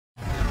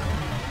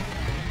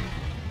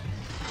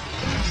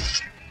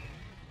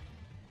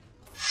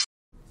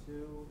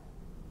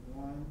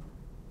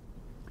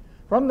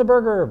From the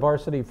Burger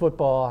Varsity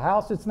Football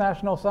House, it's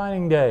National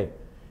Signing Day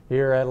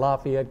here at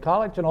Lafayette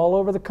College and all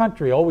over the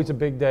country. Always a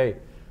big day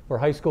for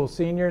high school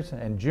seniors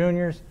and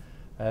juniors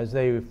as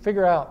they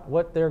figure out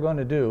what they're going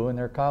to do in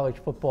their college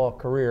football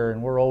career.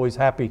 And we're always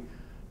happy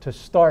to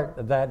start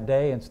that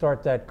day and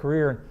start that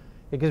career.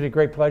 It gives me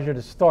great pleasure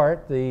to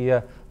start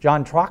the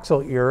John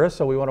Troxell era.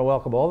 So we want to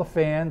welcome all the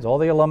fans, all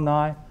the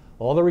alumni,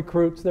 all the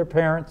recruits, their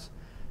parents,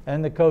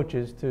 and the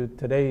coaches to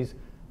today's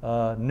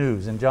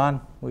news. And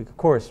John, we of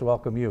course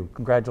welcome you.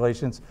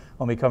 Congratulations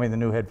on becoming the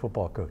new head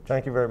football coach.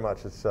 Thank you very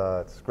much.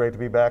 It's great to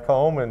be back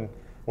home, and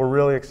we're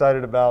really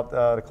excited about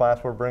the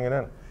class we're bringing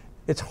in.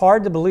 It's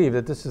hard to believe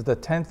that this is the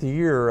 10th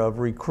year of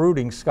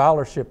recruiting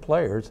scholarship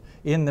players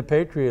in the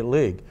Patriot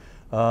League.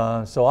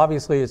 So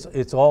obviously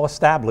it's all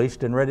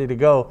established and ready to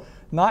go.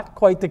 Not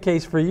quite the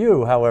case for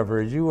you, however,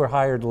 as you were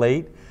hired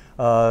late.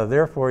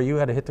 Therefore, you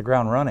had to hit the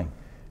ground running.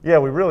 Yeah,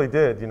 we really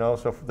did.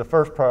 So the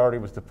first priority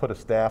was to put a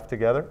staff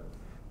together.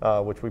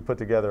 Which we put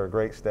together a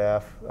great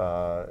staff,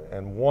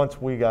 and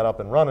once we got up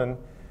and running,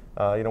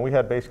 we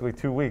had basically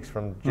 2 weeks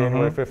from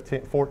January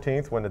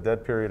 14th when the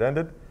dead period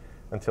ended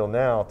until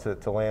now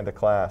to land a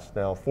class.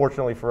 Now,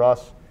 fortunately for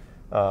us,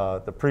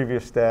 the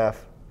previous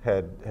staff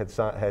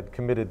had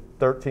committed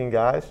 13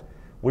 guys.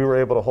 We were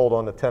able to hold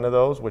on to 10 of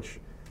those, which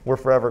we're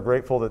forever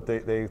grateful that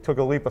they took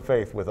a leap of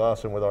faith with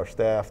us and with our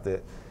staff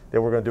that they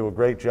were going to do a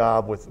great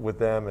job with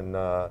them, and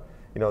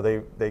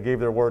they gave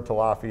their word to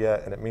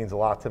Lafayette, and it means a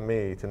lot to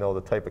me to know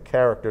the type of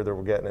character that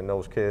we're getting in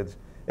those kids,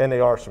 and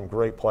they are some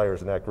great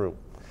players in that group.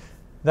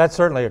 That's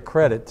certainly a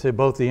credit to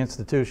both the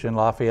institution,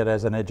 Lafayette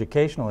as an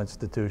educational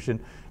institution,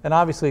 and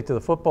obviously to the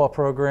football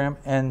program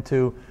and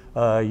to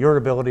your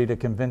ability to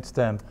convince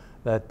them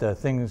that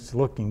things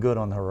looking good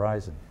on the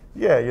horizon.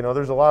 Yeah,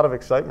 there's a lot of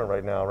excitement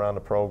right now around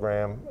the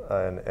program,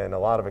 and a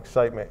lot of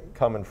excitement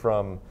coming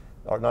from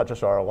not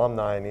just our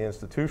alumni in the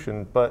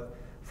institution, but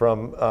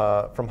from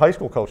high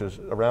school coaches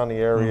around the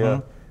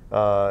area,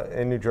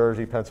 in New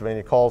Jersey,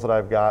 Pennsylvania, calls that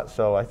I've got.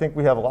 So I think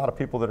we have a lot of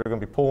people that are going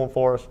to be pulling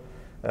for us,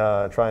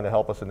 trying to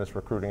help us in this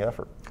recruiting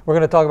effort. We're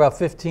going to talk about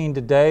 15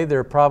 today. There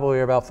are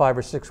probably about 5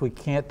 or 6 we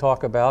can't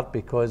talk about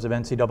because of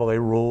NCAA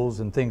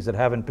rules and things that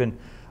haven't been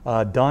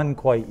done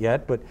quite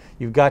yet. But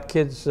you've got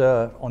kids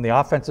on the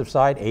offensive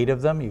side, 8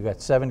 of them. You've got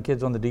 7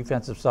 kids on the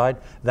defensive side.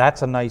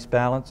 That's a nice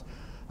balance.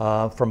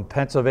 From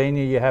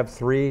Pennsylvania, you have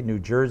 3, New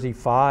Jersey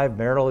 5,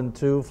 Maryland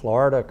 2,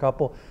 Florida a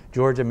couple,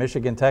 Georgia,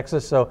 Michigan,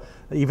 Texas. So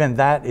even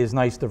that is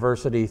nice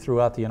diversity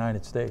throughout the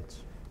United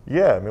States.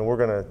 Yeah, I mean, we're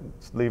going to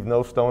leave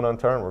no stone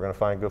unturned. We're going to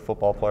find good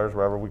football players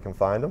wherever we can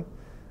find them.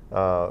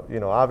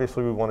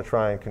 Obviously we want to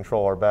try and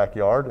control our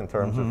backyard in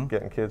terms of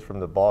getting kids from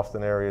the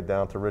Boston area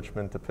down to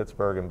Richmond to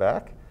Pittsburgh and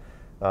back.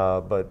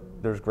 But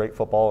there's great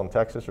football in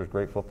Texas. There's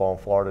great football in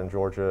Florida and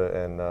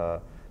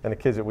Georgia, and the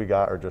kids that we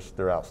got are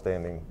they're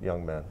outstanding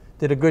young men.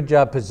 Did a good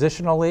job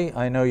positionally.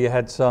 I know you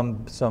had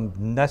some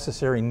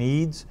necessary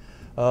needs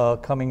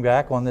coming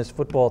back on this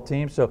football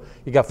team. So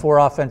you got 4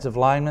 offensive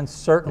linemen,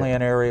 certainly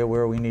an area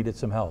where we needed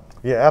some help.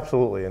 Yeah,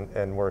 absolutely,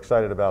 and we're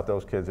excited about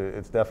those kids.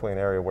 It's definitely an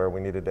area where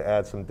we needed to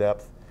add some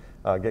depth,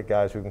 get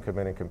guys who can come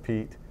in and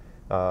compete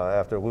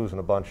after losing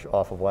a bunch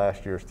off of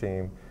last year's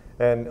team.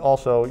 And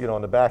also,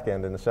 on the back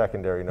end in the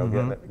secondary,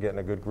 getting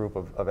a good group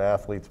of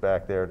athletes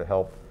back there to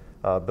help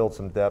build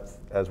some depth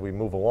as we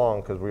move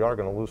along, because we are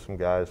going to lose some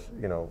guys,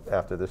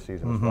 after this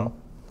season as well.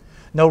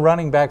 No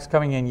running backs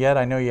coming in yet.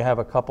 I know you have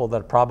a couple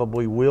that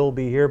probably will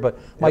be here, but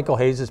Michael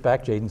Hayes is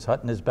back, Jaden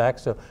Hutton is back,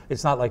 so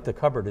it's not like the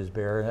cupboard is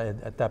bare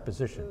at that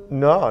position.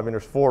 No, I mean,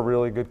 there's 4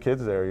 really good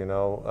kids there,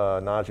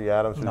 Najee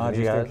Adams, who's an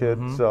Eastern kid,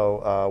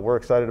 so we're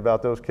excited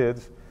about those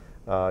kids.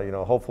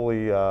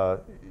 Hopefully,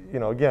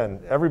 again,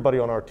 everybody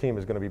on our team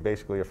is going to be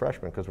basically a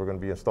freshman because we're going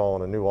to be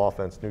installing a new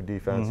offense, new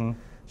defense,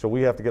 so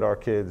we have to get our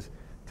kids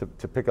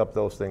to pick up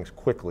those things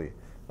quickly.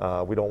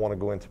 We don't want to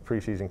go into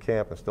preseason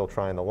camp and still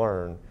trying to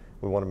learn.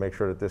 We want to make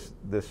sure that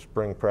this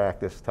spring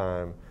practice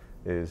time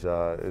is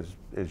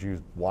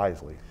used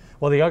wisely.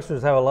 Well, the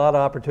youngsters have a lot of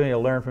opportunity to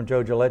learn from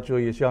Joe Gillette,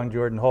 Julius Young,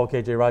 Jordan Hall,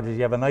 KJ Rogers.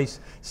 You have a nice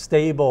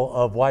stable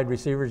of wide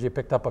receivers. You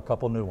picked up a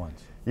couple new ones.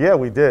 Yeah,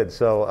 we did.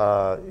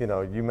 So,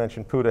 you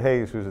mentioned Puda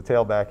Hayes, who's a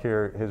tailback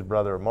here. His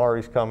brother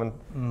Omari's coming.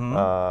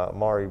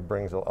 Omari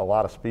brings a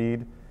lot of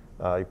speed.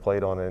 He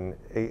played on an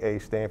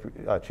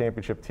AA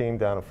championship team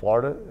down in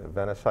Florida,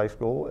 Venice High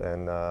School,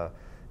 and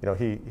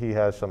he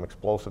has some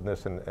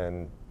explosiveness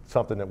and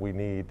something that we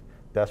need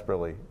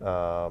desperately,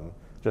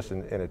 just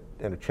in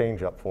a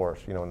change-up for us,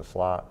 in the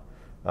slot.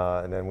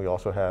 And then we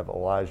also have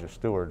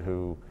Steward,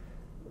 who,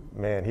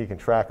 man, he can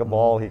track a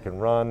ball, he can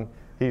run,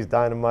 he's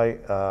dynamite.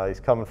 He's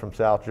coming from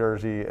South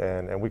Jersey,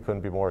 and we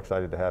couldn't be more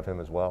excited to have him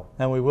as well.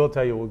 And we will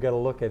tell you, we'll get a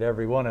look at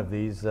every one of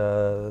these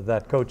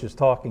that coach is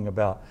talking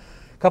about.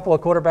 Couple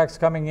of quarterbacks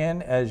coming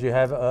in, as you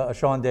have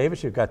Sean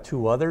Davis. You've got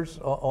 2 others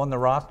on the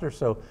roster,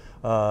 so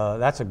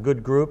that's a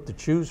good group to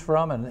choose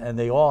from, and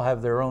they all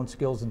have their own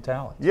skills and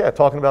talents. Yeah,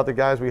 talking about the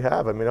guys we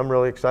have, I mean, I'm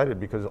really excited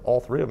because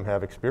all 3 of them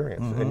have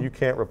experience, and you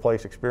can't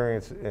replace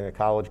experience in a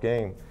college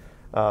game.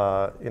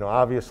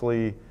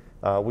 Obviously,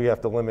 we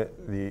have to limit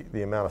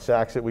the amount of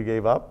sacks that we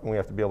gave up, and we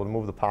have to be able to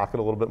move the pocket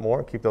a little bit more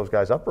and keep those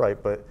guys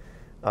upright. But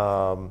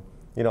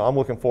you know, I'm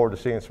looking forward to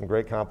seeing some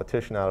great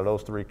competition out of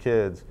those three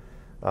kids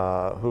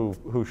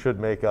who should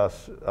make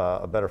us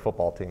a better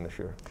football team this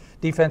year.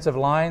 Defensive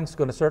line's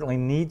going to certainly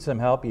need some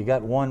help. You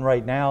got one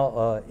right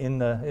now in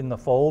the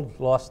fold.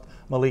 Lost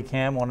Malik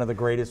Ham, one of the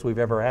greatest we've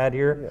ever had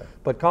here. Yeah.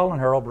 But Colin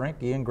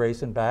Hurlbrink, Ian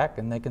Grayson back,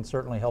 and they can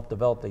certainly help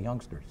develop the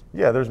youngsters.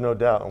 Yeah, there's no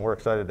doubt, and we're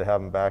excited to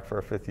have them back for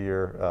a 5th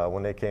year.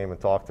 When they came and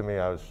talked to me,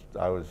 I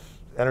was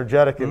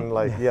energetic and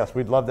like, yes,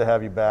 we'd love to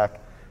have you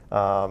back.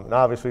 And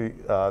obviously,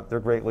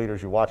 they're great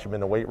leaders. You watch them in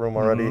the weight room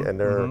already, and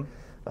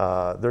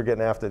they're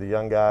getting after the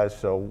young guys.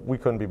 So we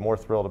couldn't be more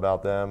thrilled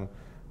about them.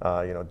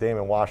 You know,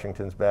 Damon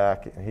Washington's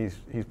back, and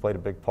he's played a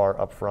big part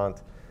up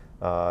front.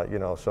 You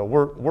know, so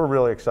we're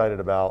really excited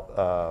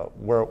about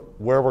where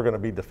we're going to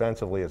be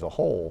defensively as a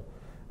whole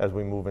as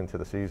we move into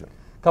the season.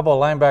 A couple of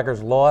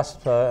linebackers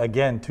lost.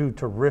 Again, two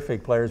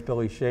terrific players,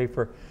 Billy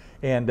Schaefer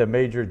and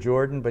Major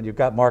Jordan, but you've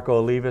got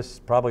Marco Olivas,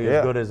 probably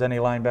as good as any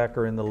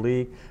linebacker in the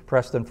league.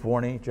 Preston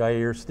Forney,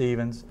 Jair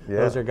Stevens.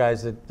 Those are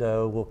guys that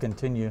will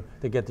continue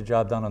to get the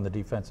job done on the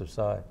defensive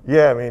side.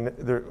 Yeah, I mean,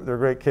 they're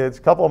great kids.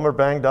 A couple of them are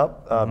banged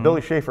up.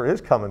 Billy Schaefer is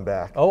coming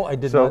back. Oh, I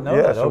did not know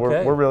that. So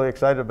okay. we're really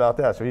excited about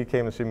that. So he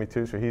came to see me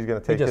too, so he's going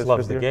to take his He just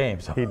loves the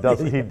game. So. He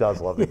does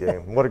love the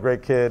game. What a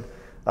great kid.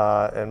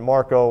 And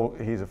Marco,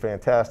 he's a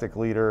fantastic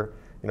leader.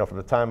 You know, from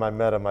the time I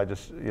met him,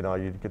 you know,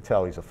 you could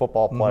tell he's a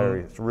football player.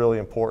 It's really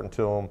important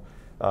to him,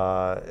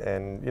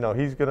 and you know,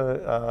 he's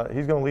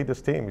gonna lead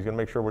this team. He's gonna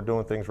make sure we're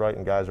doing things right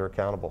and guys are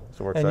accountable.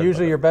 So we're excited. And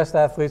usually your best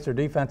athletes are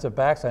defensive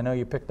backs. I know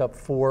you picked up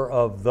 4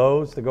 of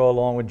those to go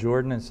along with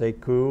Jordan and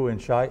Sekou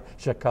and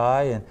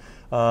Shakai,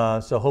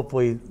 and so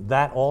hopefully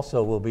that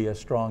also will be a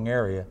strong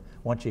area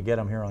once you get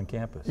them here on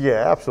campus.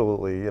 Yeah,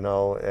 absolutely. You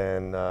know,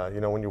 and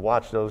you know, when you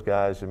watch those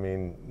guys, I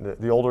mean,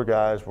 the older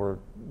guys were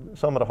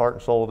some of the heart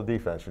and soul of the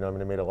defense. You know, I mean,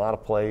 they made a lot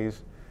of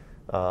plays.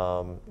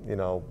 You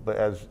know, but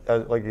as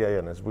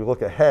we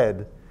look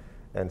ahead,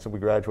 and so we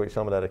graduate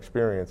some of that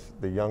experience,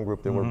 the young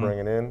group that we're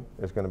bringing in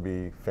is going to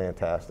be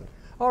fantastic.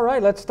 All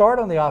right, let's start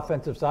on the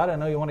offensive side. I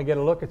know you want to get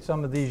a look at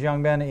some of these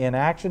young men in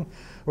action.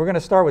 We're going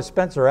to start with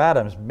Spencer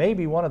Adams,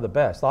 maybe one of the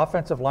best.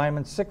 Offensive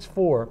lineman,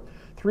 6'4",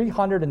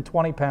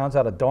 320 pounds,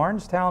 out of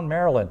Darnestown,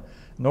 Maryland,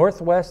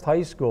 Northwest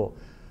High School.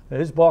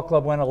 His ball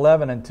club went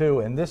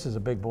 11-2, and this is a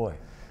big boy.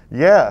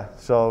 Yeah,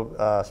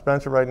 so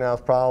Spencer right now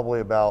is probably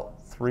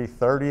about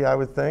 330, I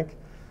would think.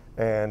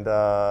 And,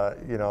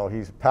 you know,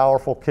 he's a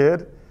powerful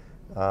kid,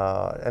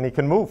 and he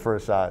can move for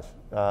his size.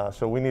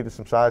 So we needed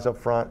some size up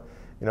front.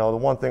 You know, the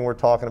one thing we're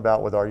talking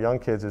about with our young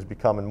kids is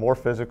becoming more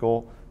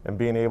physical and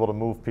being able to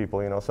move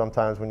people. You know,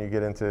 sometimes when you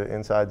get into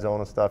inside zone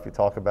and stuff, you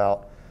talk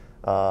about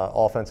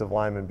offensive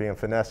linemen being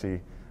finessey.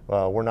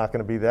 We're not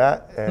going to be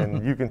that,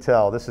 and you can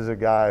tell this is a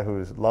guy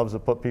who loves to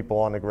put people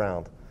on the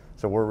ground.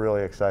 So we're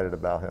really excited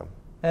about him.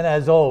 And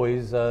as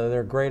always,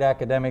 they're great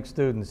academic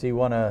students. He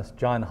won a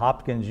Johns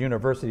Hopkins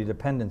University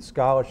Dependent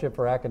Scholarship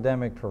for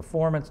academic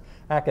performance,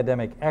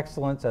 academic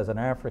excellence as an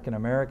African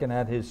American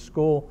at his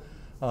school.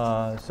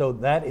 So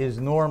that is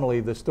normally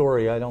the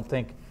story. I don't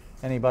think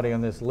anybody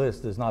on this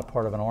list is not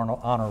part of an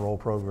honor roll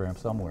program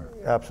somewhere.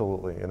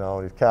 Absolutely. You know,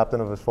 he's captain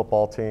of his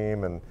football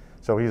team, and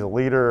so he's a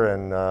leader.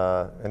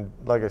 And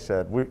like I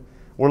said,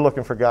 we're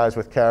looking for guys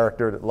with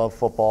character that love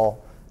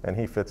football, and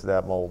he fits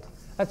that mold.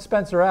 That's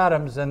Spencer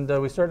Adams, and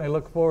we certainly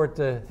look forward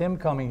to him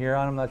coming here.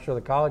 I'm not sure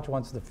the college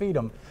wants to feed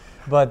him,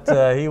 but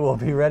he will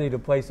be ready to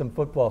play some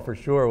football for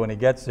sure when he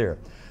gets here.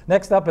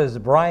 Next up is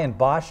Brian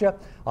Baucia,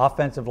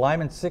 offensive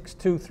lineman,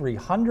 6'2",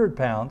 300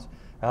 pounds,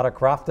 out of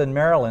Crofton,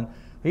 Maryland.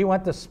 He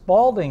went to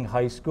Spalding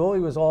High School. He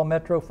was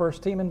all-Metro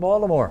first team in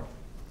Baltimore.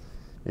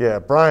 Yeah,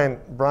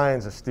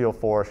 Brian's a steal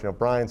for us. You know,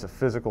 Brian's a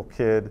physical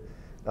kid.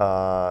 You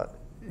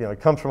know, he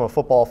comes from a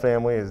football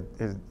family.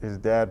 His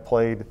dad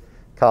played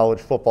college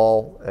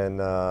football, and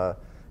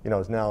you know,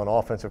 is now an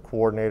offensive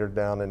coordinator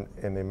down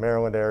in the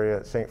Maryland area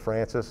at St.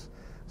 Francis.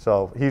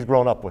 So he's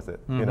grown up with it,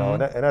 you know,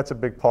 and that's a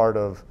big part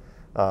of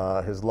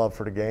his love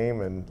for the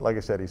game. And like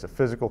I said, he's a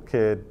physical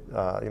kid,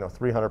 you know,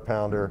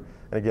 300-pounder.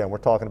 And again, we're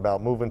talking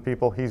about moving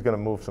people. He's going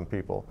to move some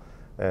people,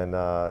 and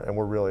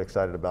we're really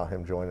excited about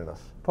him joining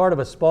us. Part of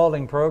a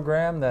Spalding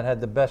program that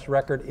had the best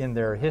record in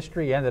their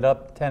history, ended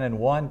up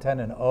 10-1,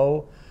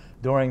 10-0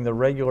 during the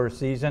regular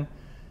season.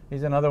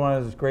 He's another one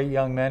of those great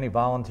young men. He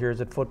volunteers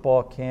at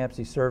football camps.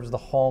 He serves the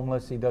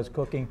homeless. He does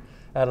cooking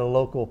at a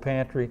local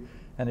pantry.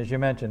 And as you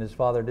mentioned, his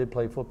father did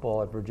play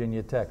football at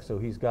Virginia Tech, so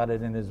he's got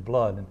it in his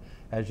blood. And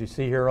as you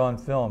see here on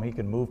film, he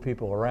can move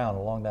people around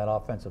along that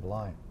offensive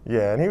line.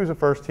 Yeah, and he was a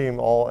first-team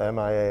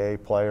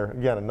All-MIAA player.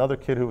 Again, another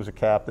kid who was a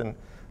captain.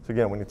 So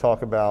again, when you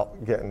talk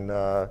about getting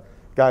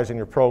guys in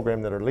your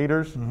program that are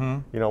leaders,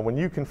 you know, when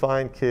you can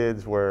find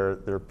kids where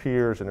their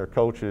peers and their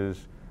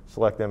coaches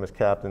select them as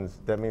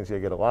captains, that means they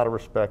get a lot of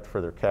respect for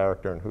their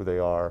character and who they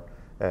are.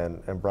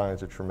 And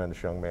Brian's a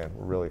tremendous young man.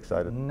 We're really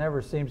excited.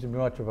 Never seems to be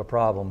much of a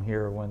problem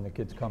here when the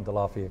kids come to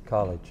Lafayette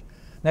College.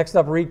 Next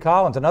up, Reed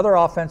Collins, another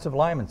offensive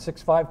lineman,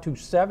 6'5",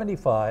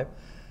 275,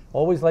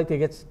 Always like to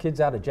get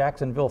kids out of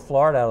Jacksonville,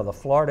 Florida, out of the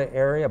Florida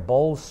area.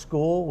 Bowles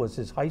School was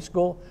his high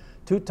school.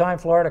 Two-time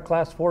Florida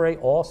Class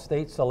 4A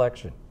All-State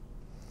selection.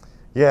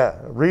 Yeah,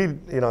 Reed,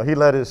 he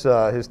led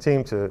his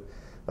team to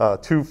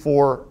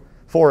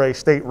 4A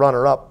state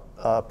runner-up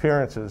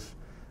appearances.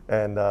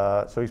 And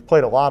so he's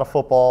played a lot of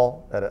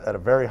football at a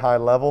very high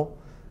level.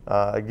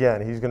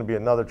 Again, he's going to be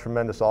another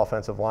tremendous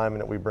offensive lineman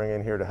that we bring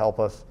in here to help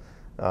us.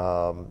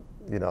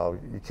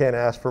 You can't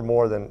ask for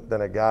more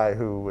than a guy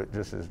who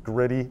just is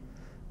gritty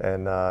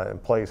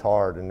and plays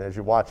hard. And as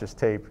you watch his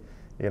tape,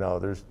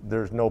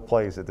 there's no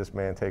plays that this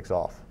man takes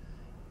off.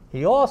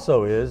 He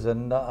also is,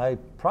 and I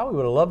probably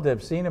would have loved to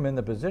have seen him in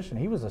the position.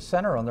 He was a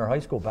center on their high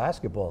school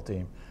basketball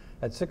team.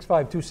 At 6'5",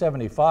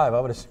 275, I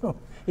would assume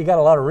he got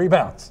a lot of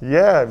rebounds.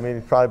 Yeah, I mean,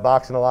 he's probably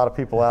boxing a lot of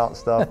people out and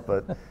stuff,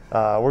 but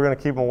we're going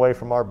to keep him away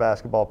from our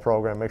basketball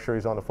program, make sure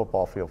he's on the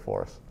football field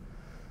for us.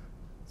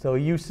 So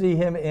you see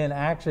him in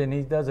action.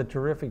 He does a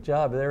terrific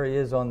job. There he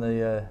is on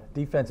the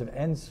defensive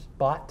end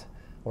spot,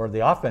 or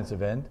the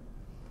offensive end.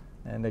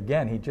 And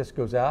again, he just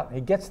goes out. He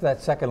gets to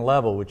that second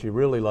level, which you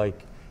really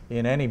like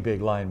in any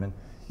big lineman.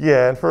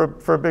 Yeah, and for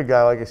a big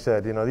guy, like I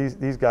said,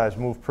 these guys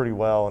move pretty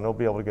well, and they'll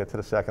be able to get to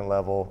the second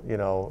level.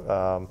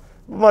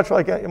 Much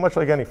like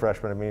any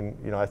freshman. I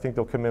mean, I think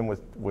they'll come in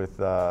with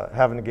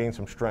having to gain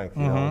some strength.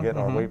 Getting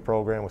our weight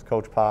program with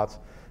Coach Potts,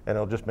 and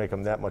it'll just make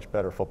them that much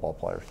better football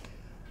players.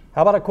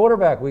 How about a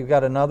quarterback? We've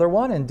got another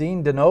one, and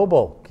Dean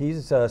Denobile.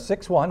 He's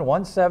 6'1",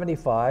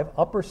 175,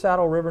 Upper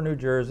Saddle River, New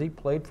Jersey.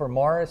 Played for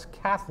Morris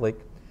Catholic.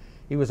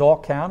 He was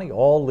all-county,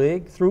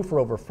 all-league, threw for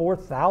over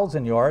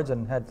 4,000 yards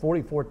and had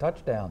 44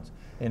 touchdowns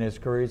in his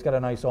career. He's got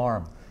a nice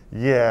arm.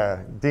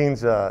 Yeah,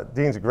 Dean's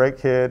a great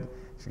kid.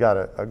 He's got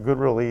a good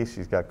release.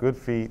 He's got good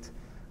feet.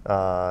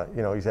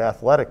 He's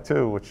athletic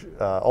too, which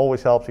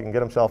always helps. He can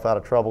get himself out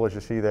of trouble, as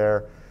you see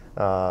there.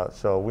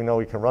 So we know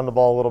he can run the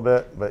ball a little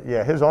bit. But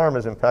yeah, his arm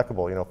is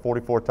impeccable.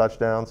 44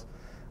 touchdowns.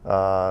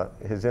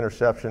 His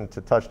interception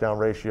to touchdown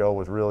ratio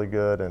was really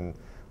good. And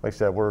like I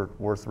said,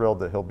 we're thrilled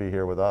that he'll be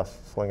here with us,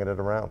 slinging it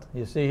around.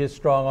 You see his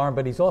strong arm,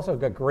 but he's also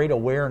got great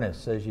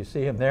awareness. As you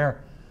see him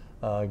there,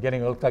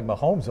 getting looked like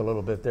Mahomes a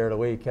little bit there, the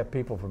way he kept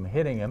people from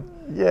hitting him.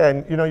 Yeah,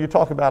 and you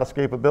talk about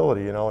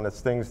escapability, and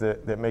it's things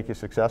that make you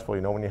successful.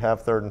 When you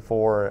have 3rd and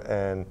 4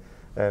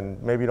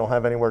 and maybe you don't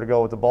have anywhere to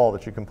go with the ball,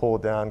 that you can pull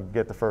it down,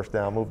 get the first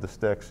down, move the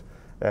sticks,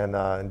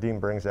 and Dean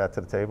brings that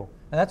to the table.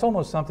 And that's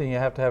almost something you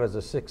have to have as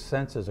a sixth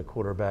sense as a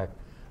quarterback.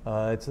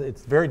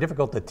 It's very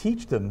difficult to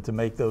teach them to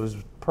make those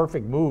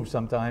perfect moves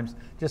sometimes.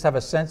 Just have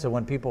a sense of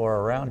when people are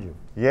around you.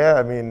 Yeah,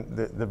 I mean,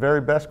 the very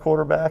best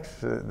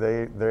quarterbacks,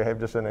 they have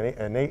just an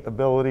innate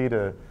ability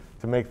to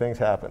make things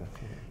happen.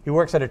 He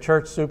works at a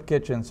church soup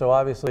kitchen, so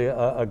obviously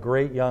a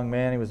great young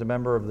man. He was a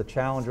member of the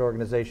Challenge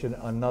organization,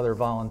 another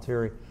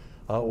voluntary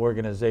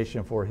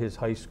organization for his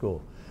high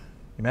school.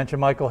 You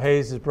mentioned Michael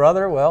Hayes, his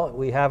brother. Well,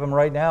 we have him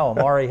right now.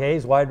 Omari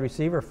Hayes, wide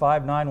receiver,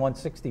 5'9",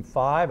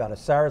 165, out of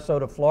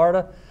Sarasota,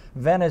 Florida.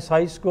 Venice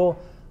High School,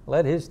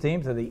 led his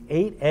team to the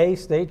 8A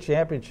state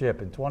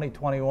championship in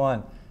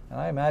 2021. And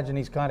I imagine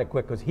he's kind of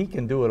quick because he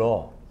can do it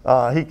all.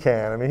 He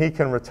can. I mean, he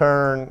can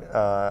return.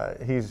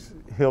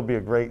 He'll be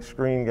a great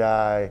screen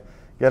guy.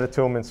 Get it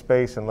to him in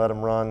space and let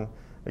him run.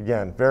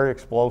 Again, very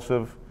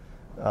explosive.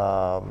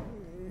 I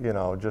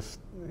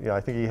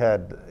think he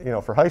had,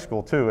 for high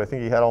school too, I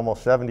think he had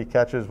almost 70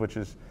 catches, which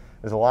is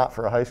a lot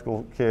for a high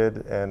school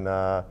kid.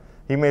 And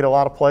he made a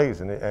lot of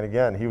plays. And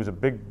again, he was a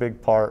big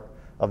part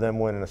of them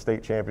winning a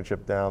state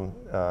championship down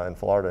in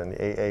Florida in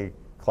the AA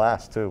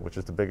class too, which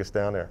is the biggest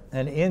down there.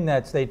 And in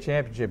that state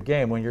championship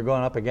game, when you're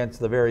going up against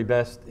the very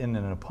best in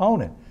an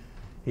opponent,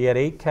 he had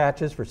 8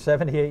 catches for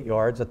 78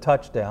 yards, a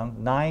touchdown,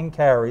 9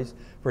 carries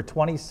for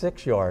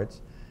 26 yards,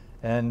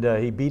 and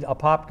he beat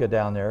Apopka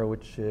down there,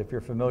 which if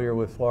you're familiar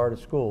with Florida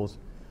schools,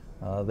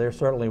 they're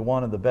certainly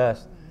one of the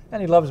best.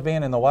 And he loves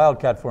being in the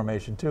Wildcat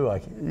formation too.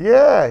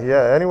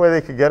 Yeah. Any way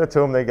they could get it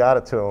to him, they got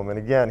it to him. And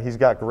again, he's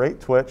got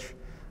great twitch.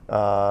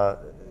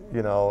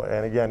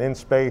 And again, in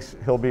space,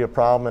 he'll be a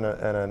problem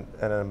and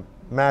a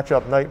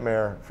matchup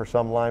nightmare for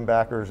some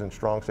linebackers and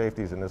strong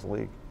safeties in this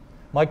league.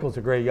 Michael's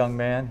a great young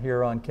man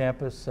here on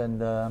campus,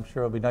 and I'm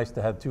sure it'll be nice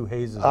to have 2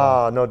 Hayeses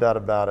on. No doubt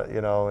about it.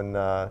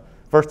 And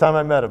first time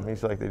I met him,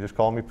 he's like, they just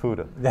call me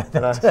Puda.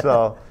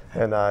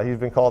 And he's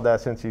been called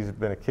that since he's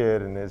been a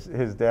kid. And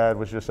his dad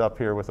was just up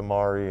here with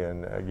Omari,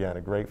 and again,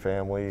 a great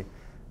family.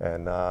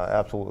 And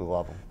absolutely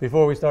love him.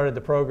 Before we started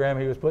the program,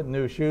 he was putting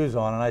new shoes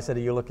on, and I said,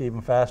 you look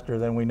even faster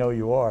than we know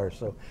you are.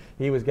 So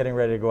he was getting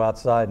ready to go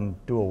outside and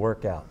do a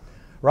workout.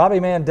 Robby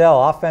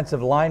Mandel,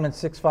 offensive lineman,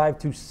 6'5",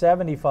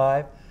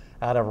 275,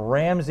 out of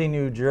Ramsey,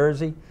 New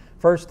Jersey.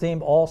 First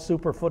team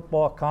All-Super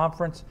Football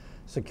Conference,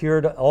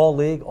 secured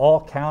all-league,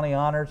 all-county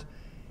honors.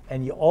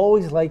 And you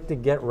always like to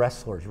get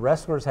wrestlers.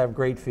 Wrestlers have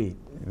great feet.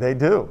 They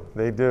do,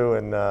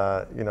 and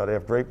they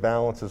have great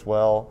balance as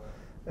well.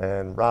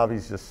 And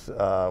Robby's just,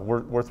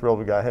 we're thrilled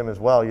we got him as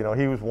well.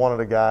 He was one of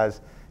the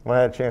guys, when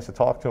I had a chance to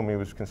talk to him, he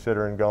was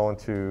considering going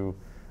to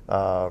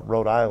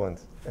Rhode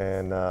Island.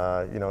 And,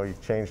 he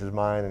changed his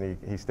mind, and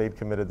he stayed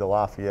committed to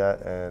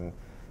Lafayette. And,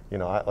 you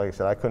know, like I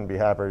said, I couldn't be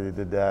happier he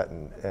did that,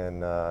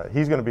 and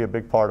he's going to be a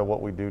big part of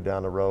what we do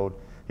down the road.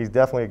 He's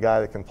definitely a guy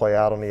that can play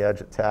out on the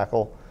edge at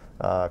tackle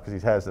because he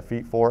has the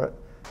feet for it.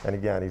 And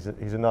again,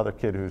 he's another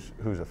kid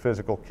who's a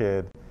physical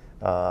kid,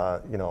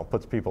 you know,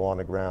 puts people on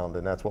the ground,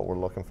 and that's what we're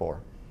looking for.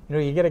 You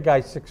know, you get a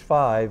guy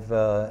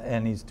 6'5",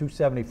 and he's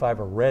 275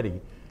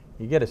 already.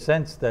 You get a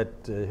sense that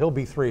he'll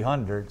be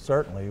 300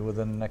 certainly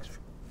within the next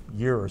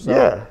year or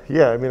so.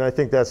 Yeah. I mean, I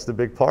think that's the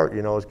big part,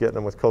 you know, is getting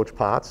them with Coach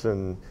Potts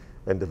and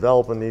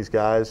developing these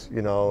guys,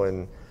 you know,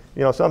 and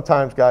you know,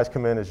 sometimes guys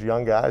come in as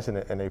young guys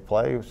and they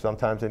play.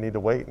 Sometimes they need to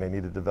wait and they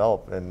need to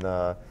develop. And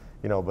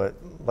you know, but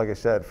like I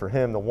said, for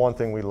him, the one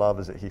thing we love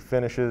is that he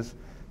finishes,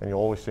 and you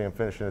always see him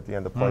finishing at the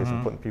end of plays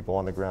and putting people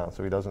on the ground,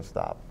 so he doesn't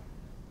stop.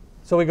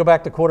 So we go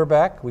back to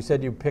quarterback. We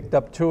said you picked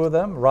up two of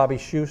them.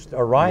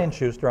 Ryan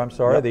Schuster, I'm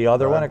sorry, the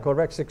other one at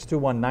quarterback, 6'2",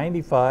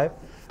 195,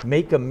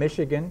 Macomb,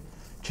 Michigan.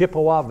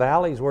 Chippewa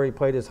Valley is where he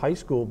played his high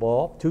school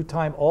ball.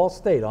 Two-time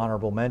All-State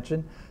honorable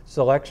mention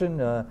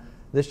selection.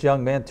 This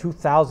young man,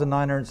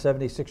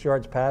 2,976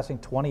 yards passing,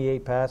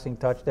 28 passing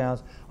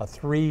touchdowns, a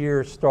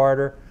 3-year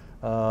starter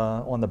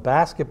on the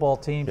basketball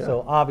team,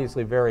 so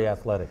obviously very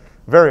athletic.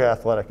 Very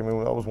athletic. I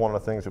mean, that was one of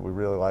the things that we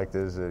really liked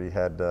is that he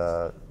had,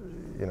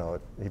 you know,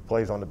 he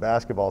plays on the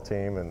basketball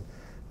team,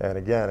 and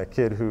again, a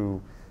kid who,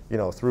 you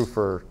know, threw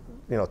for,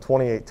 you know,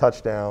 28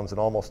 touchdowns and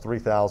almost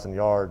 3,000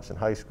 yards in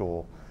high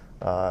school.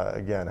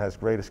 Again, has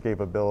great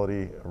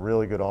escapability, a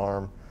really good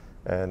arm,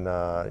 and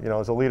you know,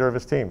 is a leader of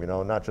his team. You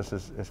know, not just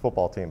his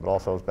football team, but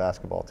also his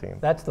basketball team.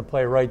 That's the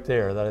play right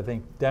there that I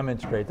think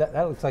demonstrates that.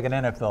 That looks like an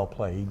NFL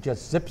play. He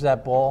just zips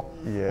that ball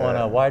on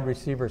a wide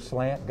receiver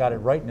slant, got it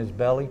right in his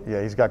belly.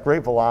 Yeah, he's got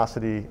great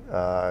velocity,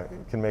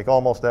 can make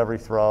almost every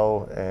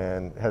throw,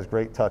 and has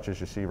great touch, as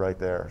you see right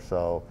there.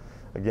 So,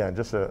 again,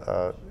 just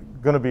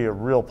going to be a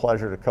real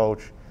pleasure to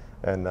coach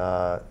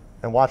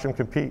and watch him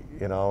compete,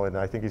 you know, and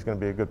I think he's going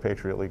to be a good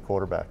Patriot League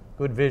quarterback.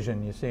 Good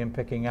vision. You see him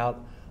picking out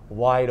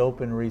wide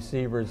open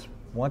receivers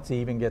once he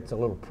even gets a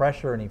little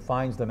pressure, and he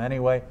finds them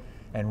anyway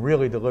and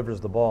really delivers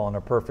the ball in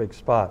a perfect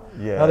spot.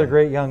 Yeah. Another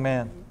great young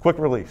man. Quick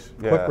release.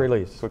 Yeah. Quick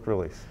release. Quick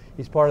release.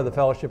 He's part of the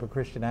Fellowship of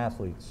Christian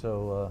Athletes,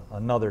 so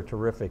another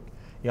terrific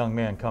young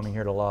man coming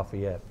here to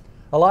Lafayette.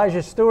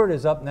 Elijah Steward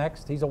is up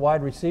next. He's a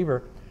wide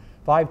receiver,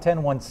 5'10",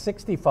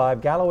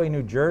 165, Galloway,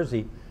 New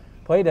Jersey.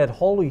 Played at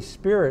Holy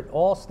Spirit,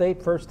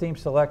 All-State first-team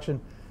selection.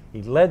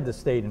 He led the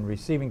state in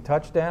receiving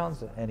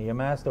touchdowns, and he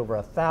amassed over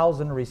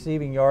 1,000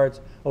 receiving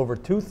yards, over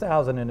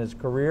 2,000 in his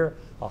career,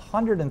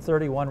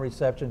 131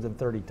 receptions and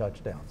 30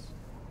 touchdowns.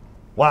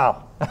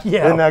 Wow.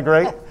 Yeah. Isn't that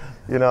great?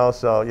 You know,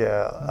 so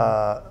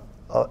yeah,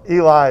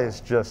 Eli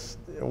is just,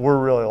 we're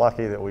really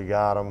lucky that we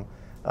got him.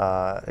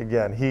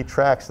 Again, he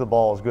tracks the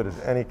ball as good as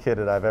any kid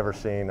that I've ever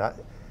seen.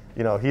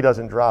 You know, he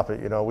doesn't drop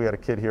it. You know, we had a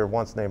kid here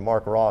once named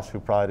Mark Ross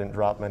who probably didn't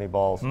drop many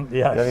balls.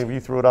 Yes. Then if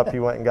you threw it up, he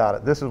went and got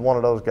it. This is one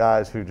of those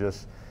guys who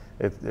just,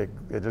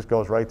 it just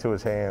goes right to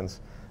his hands.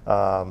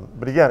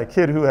 But again, a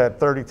kid who had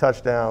 30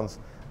 touchdowns,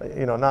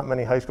 you know, not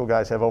many high school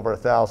guys have over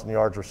 1,000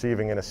 yards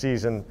receiving in a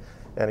season.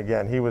 And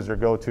again, he was their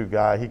go-to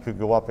guy. He could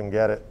go up and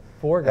get it.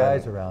 4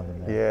 guys around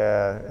him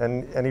there. Yeah,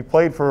 and he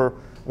played for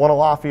one of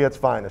Lafayette's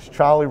finest,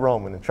 Charlie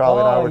Roman. And Charlie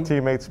and I were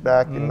teammates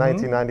back in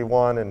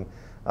 1991. And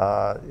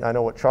I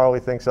know what Charlie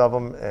thinks of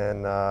him,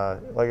 and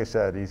like I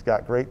said, he's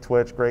got great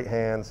twitch, great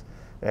hands,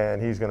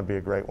 and he's going to be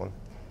a great one.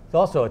 He's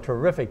also a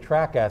terrific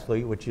track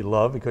athlete, which you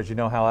love because you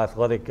know how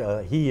athletic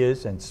he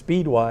is and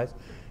speed-wise.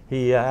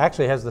 He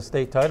actually has the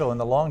state title in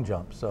the long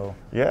jump, so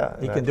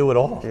he can do it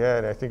all. Yeah,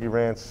 and I think he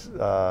ran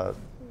sub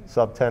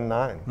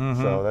 10.9,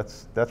 so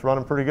that's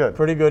running pretty good.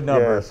 Pretty good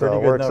numbers. Yeah, so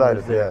pretty good we're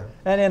excited. There.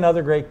 And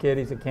another great kid.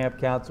 He's a camp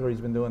counselor. He's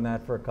been doing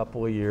that for a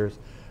couple of years.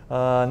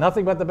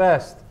 Nothing but the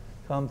best.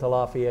 Come to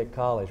Lafayette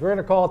College. We're going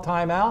to call a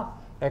timeout.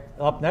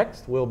 Up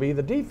next will be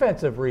the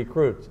defensive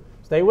recruits.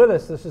 Stay with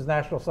us. This is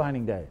National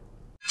Signing Day.